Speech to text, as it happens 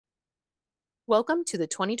Welcome to the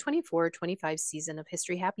 2024-25 season of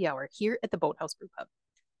History Happy Hour here at the Boathouse Brewpub.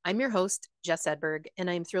 I'm your host, Jess Edberg, and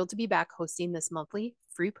I'm thrilled to be back hosting this monthly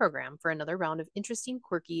free program for another round of interesting,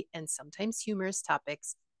 quirky, and sometimes humorous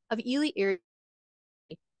topics of Ely area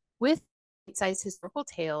with a bite-sized historical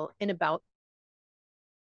tale and about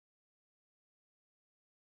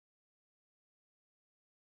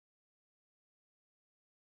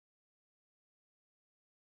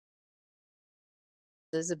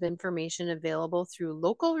of information available through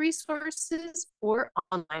local resources or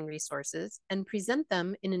online resources and present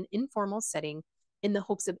them in an informal setting in the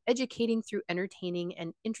hopes of educating through entertaining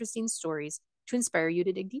and interesting stories to inspire you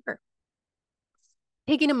to dig deeper.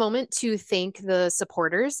 Taking a moment to thank the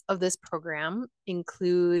supporters of this program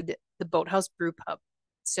include the Boathouse Brewpub.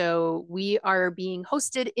 So we are being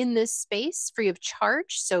hosted in this space free of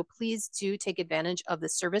charge, so please do take advantage of the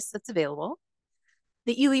service that's available.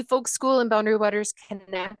 The Ely Folk School and Boundary Waters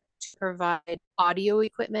Connect to provide audio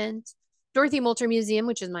equipment. Dorothy Moulter Museum,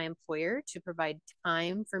 which is my employer, to provide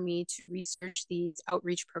time for me to research these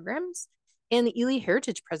outreach programs. And the Ely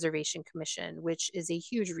Heritage Preservation Commission, which is a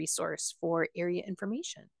huge resource for area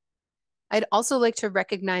information. I'd also like to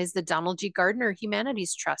recognize the Donald G. Gardner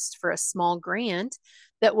Humanities Trust for a small grant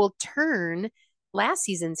that will turn last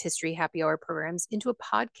season's History Happy Hour programs into a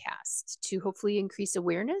podcast to hopefully increase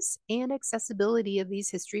awareness and accessibility of these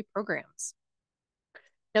history programs.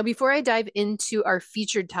 Now, before I dive into our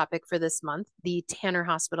featured topic for this month, the Tanner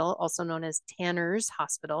Hospital, also known as Tanner's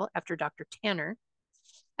Hospital after Dr. Tanner,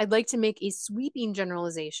 I'd like to make a sweeping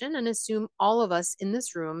generalization and assume all of us in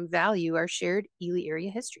this room value our shared Ely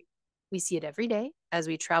area history. We see it every day as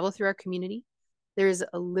we travel through our community. There is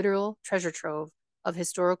a literal treasure trove of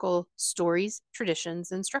historical stories,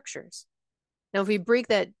 traditions, and structures. Now, if we break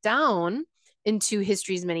that down into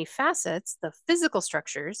history's many facets, the physical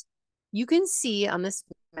structures, you can see on this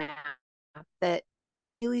map that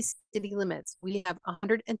Ely city limits, we have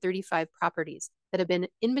 135 properties that have been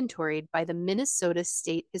inventoried by the Minnesota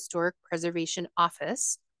State Historic Preservation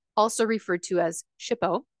Office, also referred to as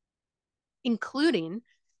SHPO, including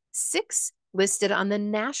 6 listed on the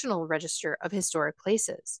National Register of Historic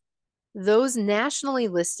Places. Those nationally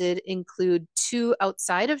listed include 2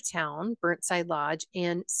 outside of town, Burnside Lodge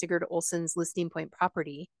and Sigurd Olson's Listing Point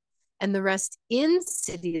property, and the rest in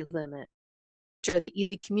city limit, which are the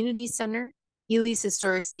Ely Community Center, Ely's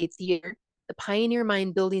Historic State Theater, the Pioneer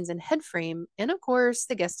Mine Buildings and Headframe, and of course,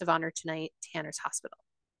 the guest of honor tonight, Tanner's Hospital.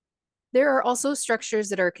 There are also structures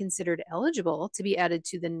that are considered eligible to be added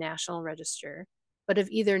to the National Register, but have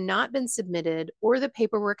either not been submitted or the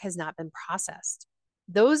paperwork has not been processed.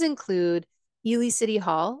 Those include Ely City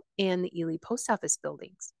Hall and the Ely Post Office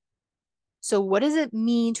buildings. So what does it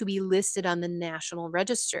mean to be listed on the National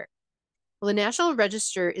Register? Well, the National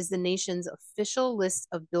Register is the nation's official list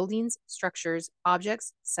of buildings, structures,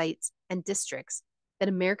 objects, sites, and districts that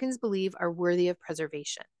Americans believe are worthy of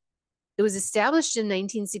preservation. It was established in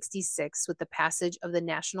 1966 with the passage of the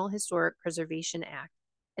National Historic Preservation Act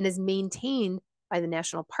and is maintained by the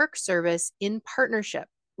National Park Service in partnership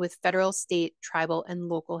with federal, state, tribal, and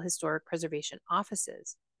local historic preservation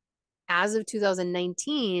offices. As of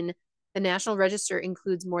 2019, the National Register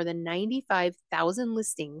includes more than 95,000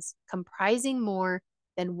 listings comprising more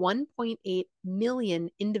than 1.8 million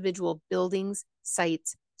individual buildings,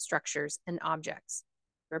 sites, structures, and objects,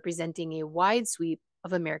 representing a wide sweep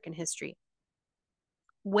of American history.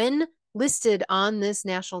 When listed on this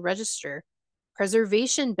National Register,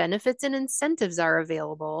 preservation benefits and incentives are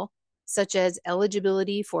available, such as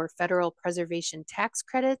eligibility for federal preservation tax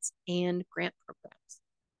credits and grant programs.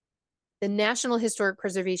 The National Historic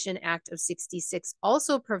Preservation Act of '66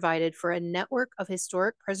 also provided for a network of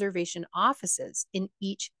historic preservation offices in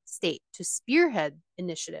each state to spearhead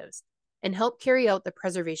initiatives and help carry out the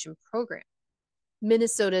preservation program.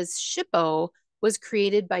 Minnesota's SHPO was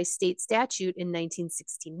created by state statute in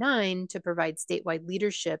 1969 to provide statewide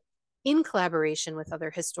leadership in collaboration with other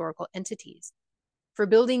historical entities. For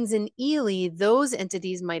buildings in Ely, those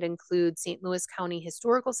entities might include St. Louis County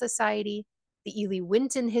Historical Society, the Ely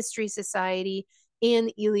Winton History Society, and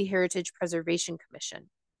the Ely Heritage Preservation Commission.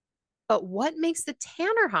 But what makes the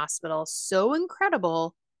Tanner Hospital so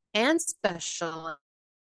incredible and special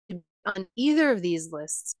on either of these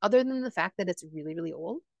lists, other than the fact that it's really, really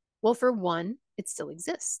old? Well, for one, it still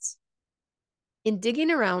exists. In digging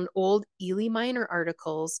around old Ely Miner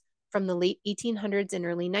articles from the late 1800s and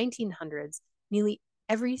early 1900s, nearly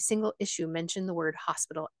every single issue mentioned the word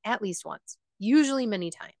hospital at least once, usually many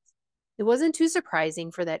times. It wasn't too surprising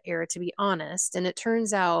for that era, to be honest, and it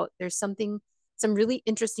turns out there's some really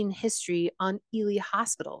interesting history on Ely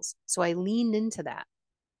hospitals, so I leaned into that.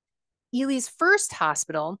 Ely's first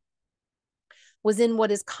hospital was in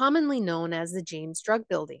what is commonly known as the James Drug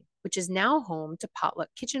Building, which is now home to Potluck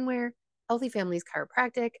Kitchenware, Healthy Families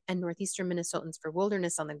Chiropractic, and Northeastern Minnesotans for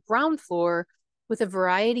Wilderness on the ground floor, with a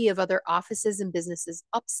variety of other offices and businesses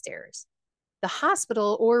upstairs. The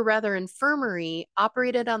hospital, or rather infirmary,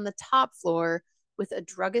 operated on the top floor with a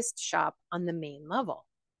druggist shop on the main level.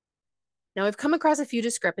 Now, I've come across a few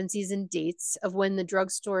discrepancies in dates of when the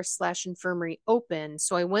drugstore slash infirmary opened,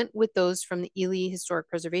 so I went with those from the Ely Historic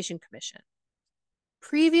Preservation Commission.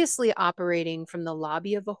 Previously operating from the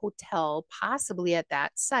lobby of a hotel, possibly at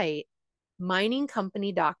that site, mining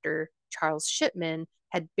company doctor Charles Shipman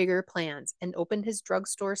had bigger plans and opened his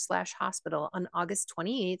drugstore slash hospital on August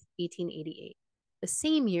 28th, 1888, the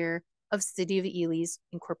same year of City of Ely's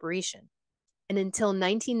incorporation, and until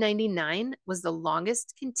 1999 was the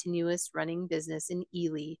longest continuous running business in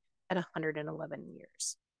Ely at 111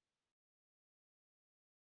 years.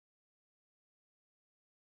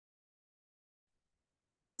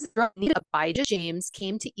 Abijah James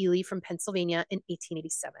came to Ely from Pennsylvania in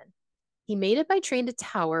 1887. He made it by train to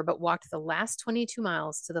Tower, but walked the last 22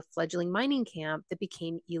 miles to the fledgling mining camp that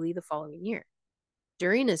became Ely the following year.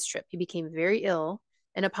 During his trip, he became very ill,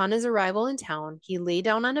 and upon his arrival in town, he lay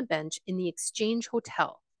down on a bench in the Exchange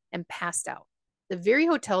Hotel and passed out, the very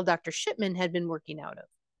hotel Dr. Shipman had been working out of.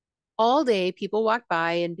 All day, people walked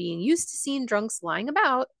by and, being used to seeing drunks lying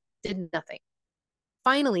about, did nothing.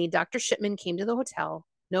 Finally, Dr. Shipman came to the hotel,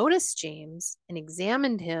 noticed James, and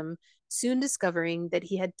examined him, soon discovering that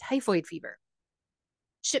he had typhoid fever.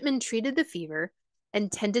 Shipman treated the fever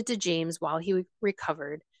and tended to James while he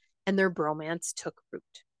recovered, and their bromance took root.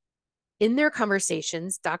 In their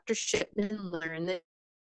conversations, Dr. Shipman learned that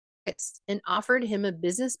and offered him a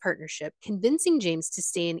business partnership, convincing James to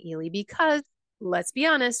stay in Ely because, let's be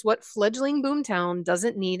honest, what fledgling boomtown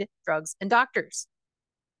doesn't need drugs and doctors?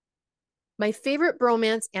 My favorite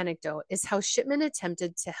bromance anecdote is how Shipman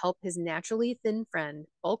attempted to help his naturally thin friend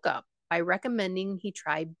bulk up by recommending he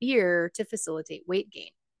try beer to facilitate weight gain.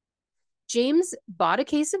 James bought a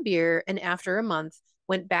case of beer and after a month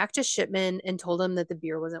went back to Shipman and told him that the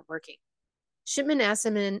beer wasn't working. Shipman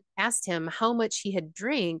asked him how much he had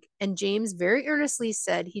drank, and James very earnestly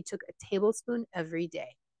said he took a tablespoon every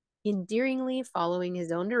day, endearingly following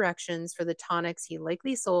his own directions for the tonics he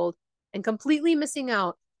likely sold and completely missing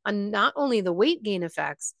out on not only the weight gain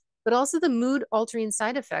effects, but also the mood-altering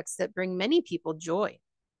side effects that bring many people joy.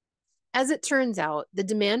 As it turns out, the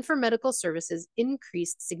demand for medical services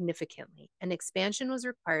increased significantly, and expansion was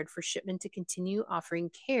required for Shipman to continue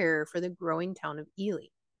offering care for the growing town of Ely.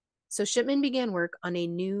 So Shipman began work on a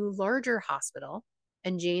new, larger hospital,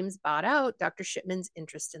 and James bought out Dr. Shipman's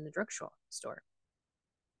interest in the drugstore.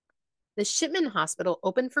 The Shipman Hospital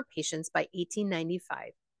opened for patients by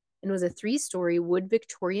 1895 and was a 3-story wood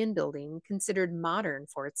Victorian building considered modern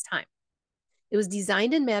for its time. It was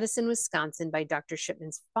designed in Madison, Wisconsin by Dr.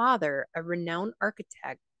 Shipman's father, a renowned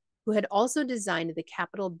architect who had also designed the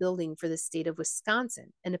Capitol building for the state of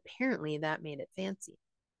Wisconsin, and apparently that made it fancy.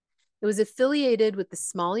 It was affiliated with the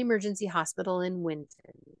small emergency hospital in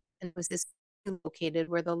Winton and was located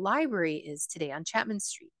where the library is today on Chapman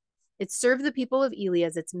Street. It served the people of Ely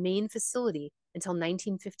as its main facility until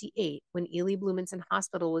 1958, when Ely Bloomington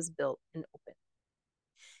Hospital was built and opened.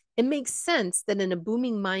 It makes sense that in a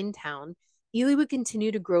booming mine town, Ely would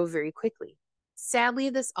continue to grow very quickly. Sadly,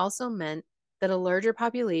 this also meant that a larger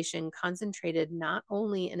population concentrated not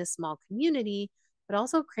only in a small community, but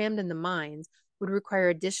also crammed in the mines, would require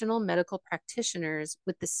additional medical practitioners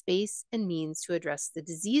with the space and means to address the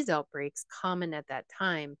disease outbreaks common at that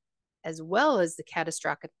time, as well as the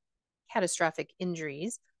catastrophic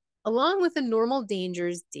injuries, along with the normal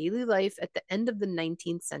dangers daily life at the end of the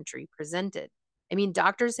 19th century presented. I mean,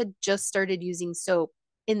 doctors had just started using soap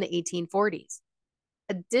in the 1840s.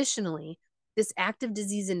 Additionally, this active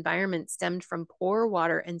disease environment stemmed from poor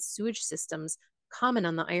water and sewage systems common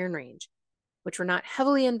on the Iron Range, which were not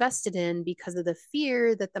heavily invested in because of the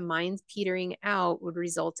fear that the mines petering out would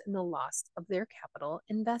result in the loss of their capital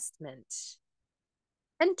investment.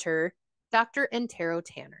 Enter Dr. Antero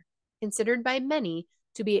Tanner, considered by many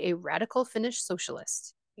to be a radical Finnish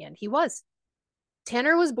socialist, and he was.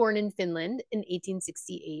 Tanner was born in Finland in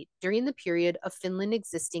 1868 during the period of Finland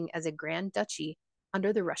existing as a Grand Duchy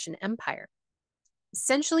under the Russian Empire,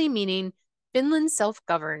 essentially meaning Finland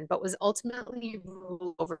self-governed but was ultimately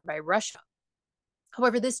ruled over by Russia.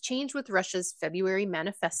 However, this changed with Russia's February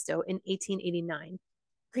Manifesto in 1889,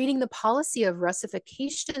 creating the policy of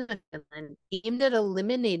Russification of Finland aimed at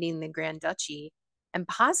eliminating the Grand Duchy and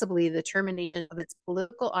possibly the termination of its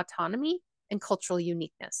political autonomy and cultural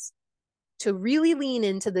uniqueness. To really lean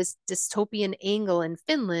into this dystopian angle in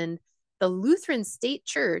Finland, The Lutheran State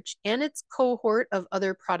Church and its cohort of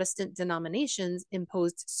other Protestant denominations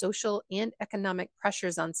imposed social and economic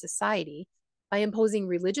pressures on society by imposing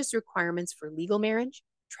religious requirements for legal marriage,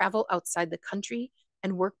 travel outside the country,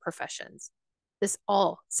 and work professions. This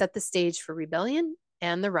all set the stage for rebellion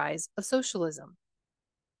and the rise of socialism.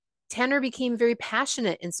 Tanner became very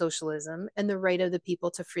passionate in socialism and the right of the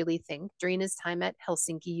people to freely think during his time at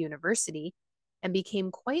Helsinki University, and became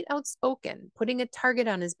quite outspoken, putting a target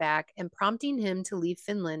on his back and prompting him to leave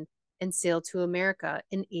Finland and sail to America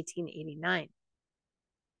in 1889.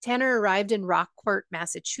 Tanner arrived in Rockport,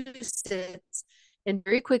 Massachusetts, and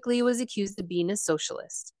very quickly was accused of being a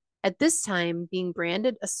socialist. At this time, being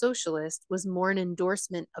branded a socialist was more an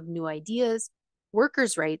endorsement of new ideas,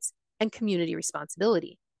 workers' rights, and community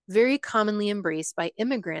responsibility, very commonly embraced by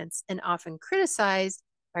immigrants and often criticized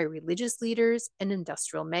by religious leaders and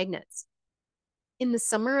industrial magnates. In the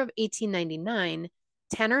summer of 1899,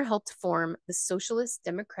 Tanner helped form the Socialist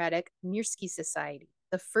Democratic Mirski Society,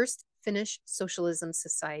 the first Finnish socialism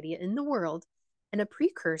society in the world and a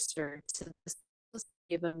precursor to the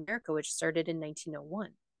Society of America, which started in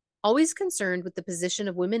 1901. Always concerned with the position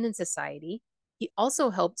of women in society, he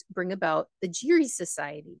also helped bring about the Jiri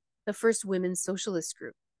Society, the first women's socialist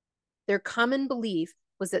group. Their common belief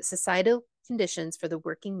was that societal conditions for the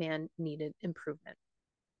working man needed improvement.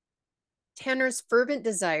 Tanner's fervent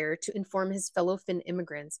desire to inform his fellow Finn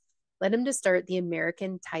immigrants led him to start the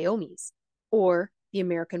American Taiomis, or the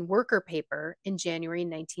American Worker paper, in January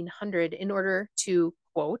 1900 in order to,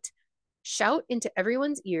 quote, shout into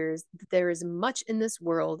everyone's ears that there is much in this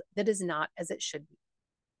world that is not as it should be.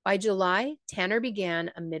 By July, Tanner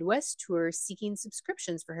began a Midwest tour seeking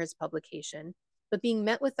subscriptions for his publication, but being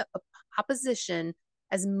met with opposition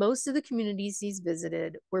as most of the communities he's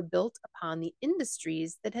visited were built upon the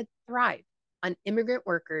industries that had thrived on immigrant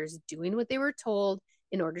workers doing what they were told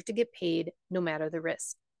in order to get paid, no matter the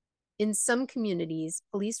risk. In some communities,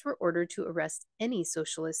 police were ordered to arrest any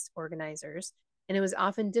socialist organizers, and it was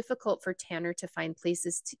often difficult for Tanner to find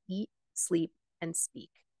places to eat, sleep, and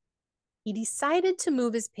speak. He decided to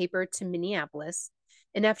move his paper to Minneapolis,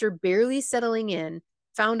 and after barely settling in,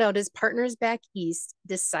 found out his partners back east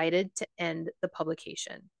decided to end the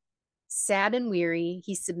publication. Sad and weary,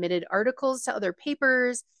 he submitted articles to other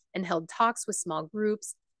papers and held talks with small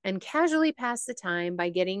groups and casually passed the time by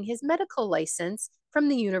getting his medical license from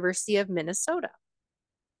the University of Minnesota.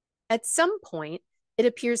 At some point, it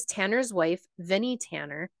appears Tanner's wife, Vennie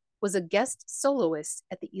Tanner, was a guest soloist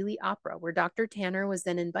at the Ely Opera, where Dr. Tanner was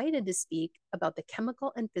then invited to speak about the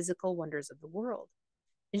chemical and physical wonders of the world.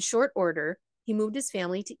 In short order, he moved his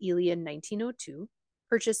family to Ely in 1902,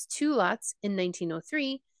 purchased 2 lots in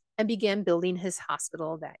 1903, and began building his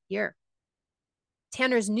hospital that year.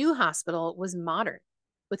 Tanner's new hospital was modern,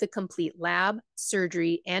 with a complete lab,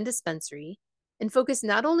 surgery, and dispensary, and focused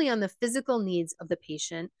not only on the physical needs of the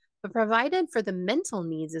patient, but provided for the mental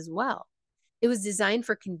needs as well. It was designed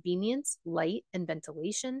for convenience, light, and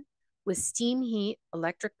ventilation, with steam heat,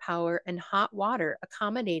 electric power, and hot water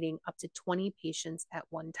accommodating up to 20 patients at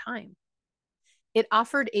one time. It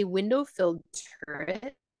offered a window-filled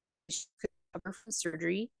turret which could recover from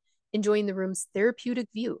surgery, enjoying the room's therapeutic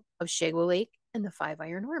view of Shego Lake and the 5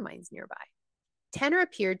 iron ore mines nearby. Tanner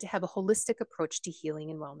appeared to have a holistic approach to healing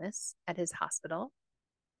and wellness at his hospital,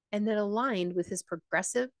 and that aligned with his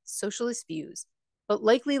progressive socialist views, but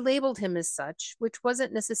likely labeled him as such, which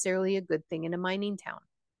wasn't necessarily a good thing in a mining town.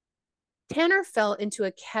 Tanner fell into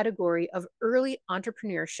a category of early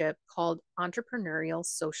entrepreneurship called entrepreneurial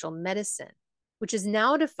social medicine, which is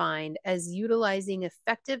now defined as utilizing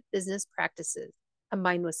effective business practices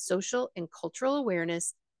combined with social and cultural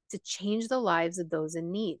awareness to change the lives of those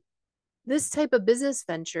in need. This type of business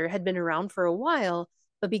venture had been around for a while,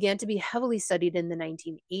 but began to be heavily studied in the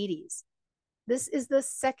 1980s. This is the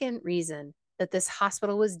second reason that this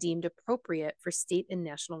hospital was deemed appropriate for state and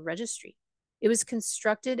national registry. It was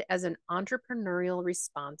constructed as an entrepreneurial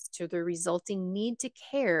response to the resulting need to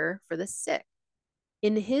care for the sick.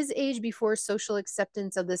 In his age before social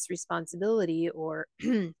acceptance of this responsibility, or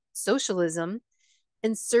socialism,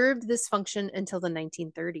 and served this function until the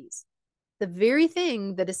 1930s. The very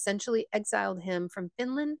thing that essentially exiled him from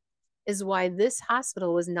Finland is why this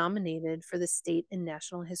hospital was nominated for the state and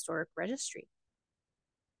national historic registry.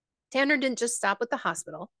 Tanner didn't just stop with the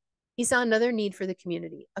hospital. He saw another need for the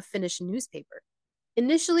community, a Finnish newspaper.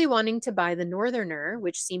 Initially wanting to buy the Northerner,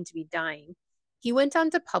 which seemed to be dying, he went on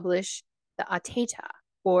to publish the Ateita,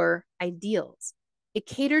 or Ideals. It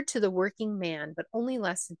catered to the working man, but only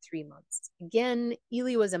lasted 3 months. Again,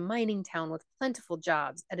 Ely was a mining town with plentiful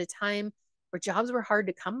jobs at a time where jobs were hard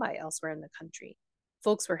to come by elsewhere in the country.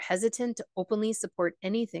 Folks were hesitant to openly support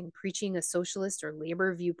anything preaching a socialist or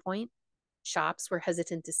labor viewpoint. Shops were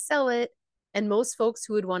hesitant to sell it, and most folks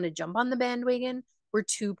who would want to jump on the bandwagon were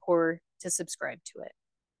too poor to subscribe to it.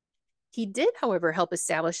 He did, however, help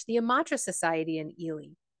establish the Amatra Society in Ely,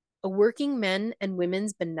 a working men and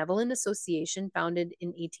women's benevolent association founded in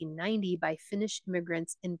 1890 by Finnish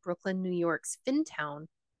immigrants in Brooklyn, New York's Finntown.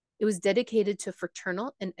 It was dedicated to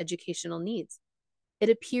fraternal and educational needs. It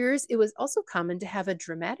appears it was also common to have a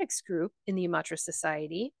dramatics group in the Amatra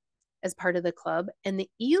Society as part of the club, and the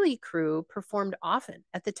Ely crew performed often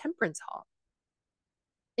at the Temperance Hall.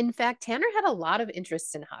 In fact, Tanner had a lot of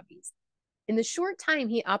interests and hobbies. In the short time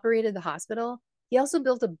he operated the hospital, he also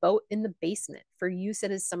built a boat in the basement for use at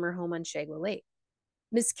his summer home on Shagwa Lake.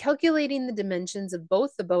 Miscalculating the dimensions of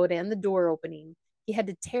both the boat and the door opening, he had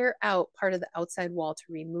to tear out part of the outside wall to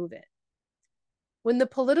remove it. When the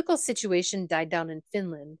political situation died down in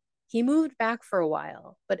Finland, he moved back for a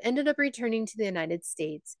while, but ended up returning to the United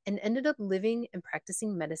States and ended up living and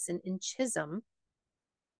practicing medicine in Chisholm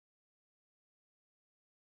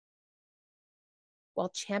while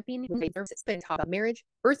championing about marriage,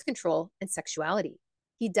 birth control, and sexuality.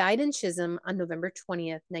 He died in Chisholm on November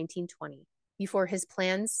 20th, 1920, before his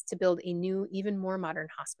plans to build a new, even more modern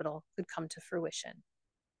hospital could come to fruition.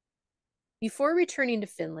 Before returning to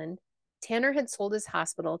Finland, Tanner had sold his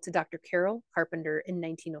hospital to Dr. Carol Carpenter in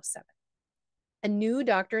 1907. A new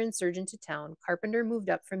doctor and surgeon to town, Carpenter moved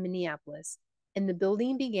up from Minneapolis, and the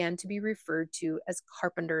building began to be referred to as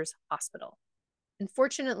Carpenter's Hospital.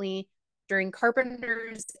 Unfortunately, during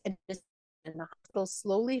Carpenter's administration, the hospital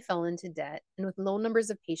slowly fell into debt, and with low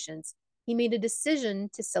numbers of patients, he made a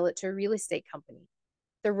decision to sell it to a real estate company.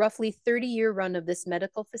 The roughly 30-year run of this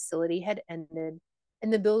medical facility had ended,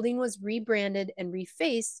 and the building was rebranded and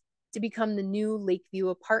refaced to become the new Lakeview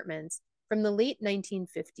Apartments from the late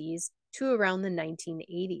 1950s to around the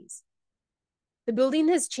 1980s. The building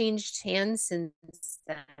has changed hands since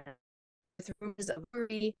then, with rumors of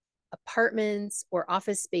apartments or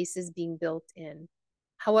office spaces being built in.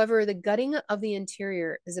 However, the gutting of the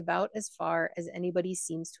interior is about as far as anybody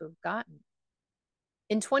seems to have gotten.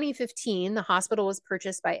 In 2015, the hospital was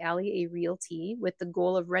purchased by Alley A Realty with the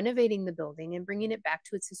goal of renovating the building and bringing it back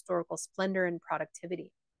to its historical splendor and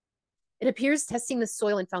productivity. It appears testing the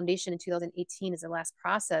soil and foundation in 2018 is the last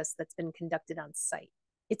process that's been conducted on site.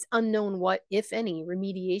 It's unknown what, if any,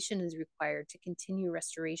 remediation is required to continue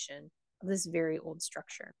restoration of this very old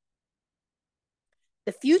structure.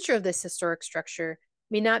 The future of this historic structure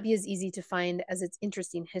may not be as easy to find as its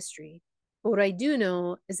interesting history, but what I do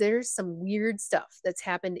know is there's some weird stuff that's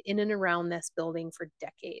happened in and around this building for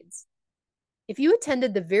decades. If you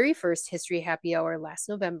attended the very first History Happy Hour last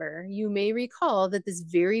November, you may recall that this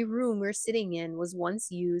very room we're sitting in was once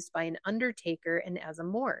used by an undertaker and as a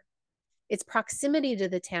morgue. Its proximity to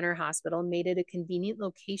the Tanner Hospital made it a convenient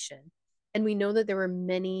location, and we know that there were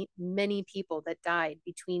many, many people that died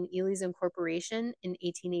between Ely's incorporation in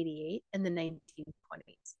 1888 and the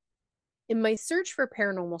 1920s. In my search for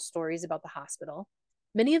paranormal stories about the hospital,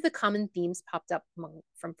 many of the common themes popped up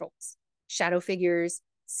from folks: shadow figures,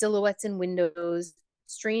 silhouettes in windows,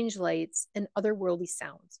 strange lights, and otherworldly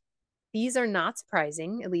sounds. These are not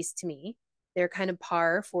surprising, at least to me. They're kind of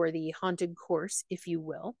par for the haunted course, if you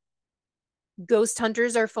will. Ghost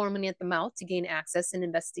hunters are foaming at the mouth to gain access and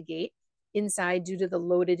investigate inside due to the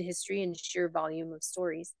loaded history and sheer volume of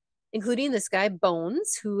stories, including this guy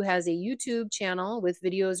Bones, who has a YouTube channel with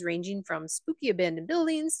videos ranging from spooky abandoned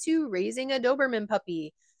buildings to raising a Doberman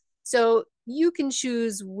puppy. So you can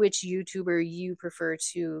choose which YouTuber you prefer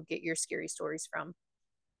to get your scary stories from.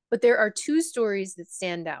 But there are two stories that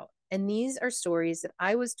stand out, and these are stories that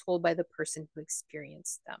I was told by the person who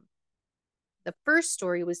experienced them. The first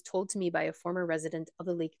story was told to me by a former resident of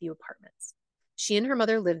the Lakeview Apartments. She and her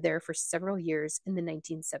mother lived there for several years in the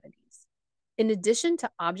 1970s. In addition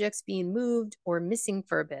to objects being moved or missing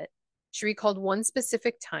for a bit, she recalled one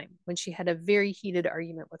specific time when she had a very heated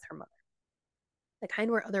argument with her mother, the kind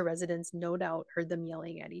where other residents no doubt heard them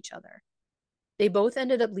yelling at each other. They both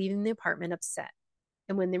ended up leaving the apartment upset,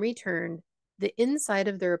 and when they returned, the inside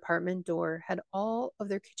of their apartment door had all of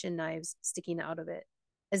their kitchen knives sticking out of it,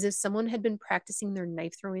 as if someone had been practicing their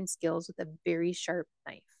knife throwing skills with a very sharp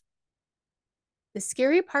knife. The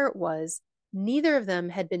scary part was neither of them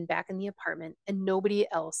had been back in the apartment and nobody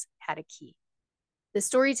else had a key. The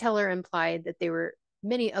storyteller implied that there were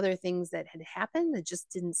many other things that had happened that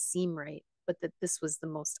just didn't seem right, but that this was the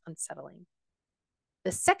most unsettling.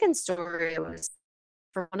 The second story was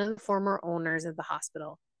from one of the former owners of the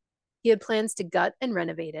hospital. He had plans to gut and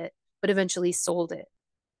renovate it, but eventually sold it.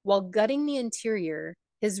 While gutting the interior,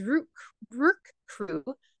 his rook crew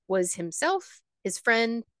was himself, his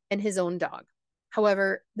friend, and his own dog.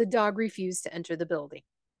 However, the dog refused to enter the building.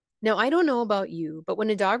 Now, I don't know about you, but when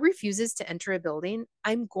a dog refuses to enter a building,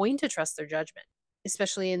 I'm going to trust their judgment,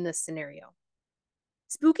 especially in this scenario.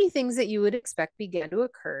 Spooky things that you would expect began to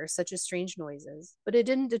occur, such as strange noises, but it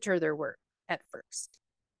didn't deter their work at first.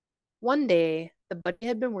 One day, the buddy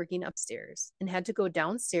had been working upstairs and had to go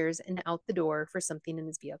downstairs and out the door for something in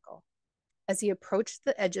his vehicle. As he approached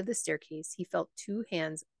the edge of the staircase, he felt two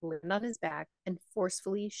hands land on his back and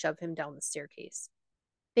forcefully shove him down the staircase.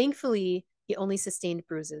 Thankfully, he only sustained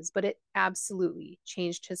bruises, but it absolutely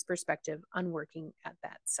changed his perspective on working at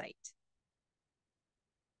that site.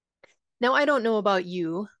 Now, I don't know about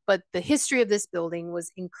you, but the history of this building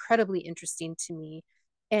was incredibly interesting to me.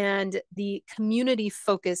 And the community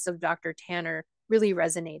focus of Dr. Tanner really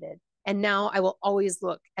resonated. And now I will always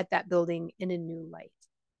look at that building in a new light.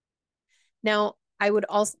 Now, I would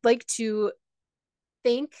also like to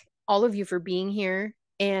thank all of you for being here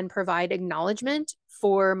and provide acknowledgement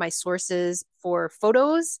for my sources for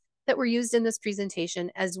photos that were used in this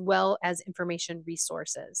presentation, as well as information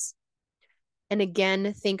resources. And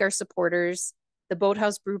again, thank our supporters, the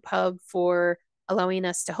Boathouse Brewpub for allowing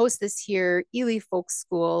us to host this here, Ely Folk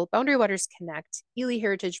School, Boundary Waters Connect, Ely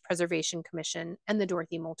Heritage Preservation Commission, and the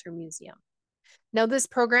Dorothy Moulter Museum. Now, this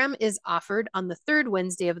program is offered on the third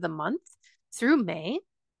Wednesday of the month through May.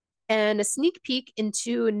 And a sneak peek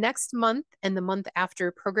into next month and the month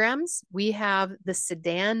after programs, we have the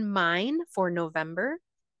Sedan Mine for November,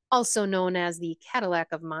 also known as the Cadillac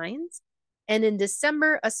of Mines. And in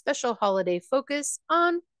December, a special holiday focus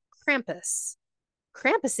on Krampus.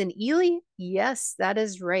 Krampus in Ely? Yes, that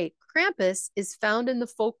is right. Krampus is found in the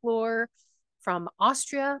folklore from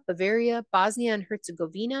Austria, Bavaria, Bosnia and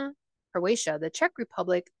Herzegovina, Croatia, the Czech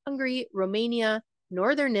Republic, Hungary, Romania,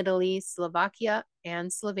 Northern Italy, Slovakia, and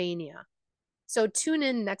Slovenia. So tune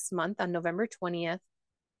in next month on November 20th,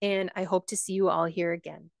 and I hope to see you all here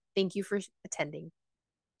again. Thank you for attending.